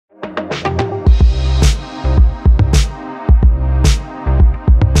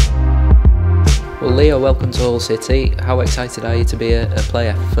Leo, welcome to Hull City. How excited are you to be a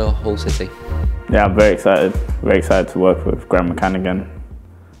player for Hull City? Yeah, I'm very excited to work with Graham McCann again.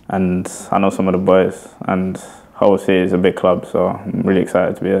 And I know some of the boys, and Hull City is a big club, so I'm really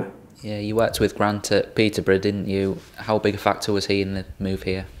excited to be here. Yeah, you worked with Grant at Peterborough, didn't you? How big a factor was he in the move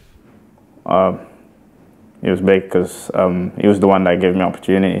here? He was big because he was the one that gave me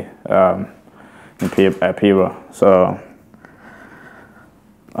opportunity at Peterborough. So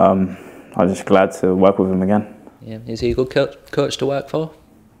I was just glad to work with him again. Yeah, is he a good coach to work for?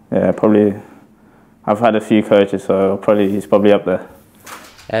 Yeah, probably. I've had a few coaches, so he's probably up there.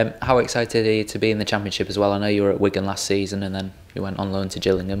 How excited are you to be in the Championship as well? I know you were at Wigan last season and then you went on loan to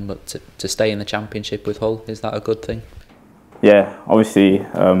Gillingham, but to stay in the Championship with Hull, is that a good thing? Yeah, obviously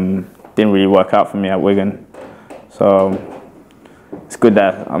didn't really work out for me at Wigan, so it's good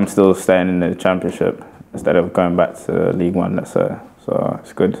that I'm still staying in the Championship instead of going back to League One, let's say. So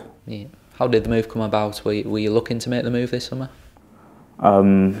it's good. Yeah. How did the move come about? Were you looking to make the move this summer? I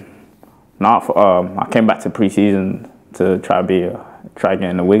came back to pre-season to try getting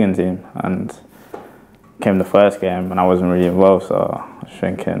in the Wigan team, and came the first game and I wasn't really involved, so I was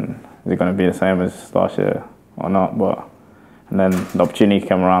thinking, is it going to be the same as last year or not? And then the opportunity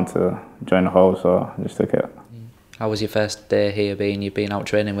came around to join the Hull, so I just took it. How was your first day here being? You've been out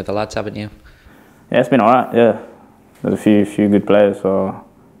training with the lads, haven't you? Yeah, it's been alright, yeah. There's a few good players, so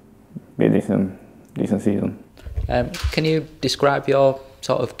be a decent season. Can you describe your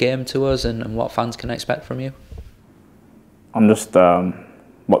sort of game to us and what fans can expect from you? I'm just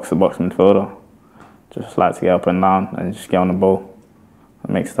box-to-box midfielder. Just like to get up and down and just get on the ball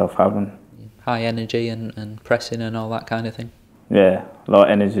and make stuff happen. High energy and pressing and all that kind of thing? Yeah, a lot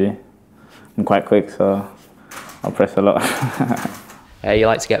of energy. I'm quite quick, so I'll press a lot. You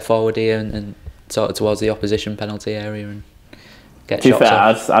like to get forward here and sort of towards the opposition penalty area and get shots. To be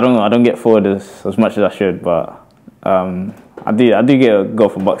fair, I don't get forward as much as I should, but I do go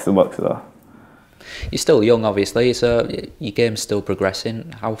for box-to-box though. You're still young, obviously, so your game's still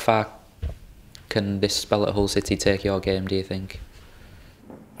progressing. How far can this spell at Hull City take your game, do you think?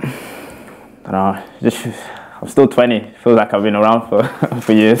 I don't know. I'm still 20. Feels like I've been around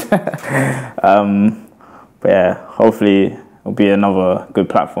for years. But yeah, hopefully it'll be another good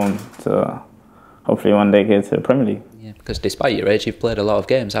platform to hopefully one day get to the Premier League. Yeah, because despite your age, you've played a lot of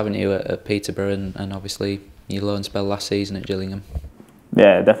games, haven't you, at Peterborough and obviously your loan spell last season at Gillingham?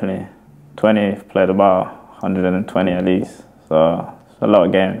 Yeah, definitely. 20, played about 120 at least, so it's a lot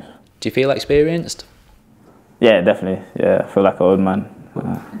of games. Do you feel experienced? Yeah, definitely. Yeah, I feel like an old man.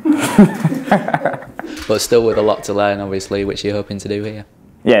 But still with a lot to learn, obviously, which you're hoping to do here.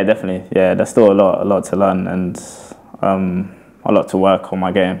 Yeah, definitely. Yeah, there's still a lot to learn and a lot to work on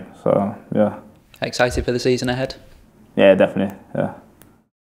my game. So yeah. Excited for the season ahead? Yeah, definitely. Yeah.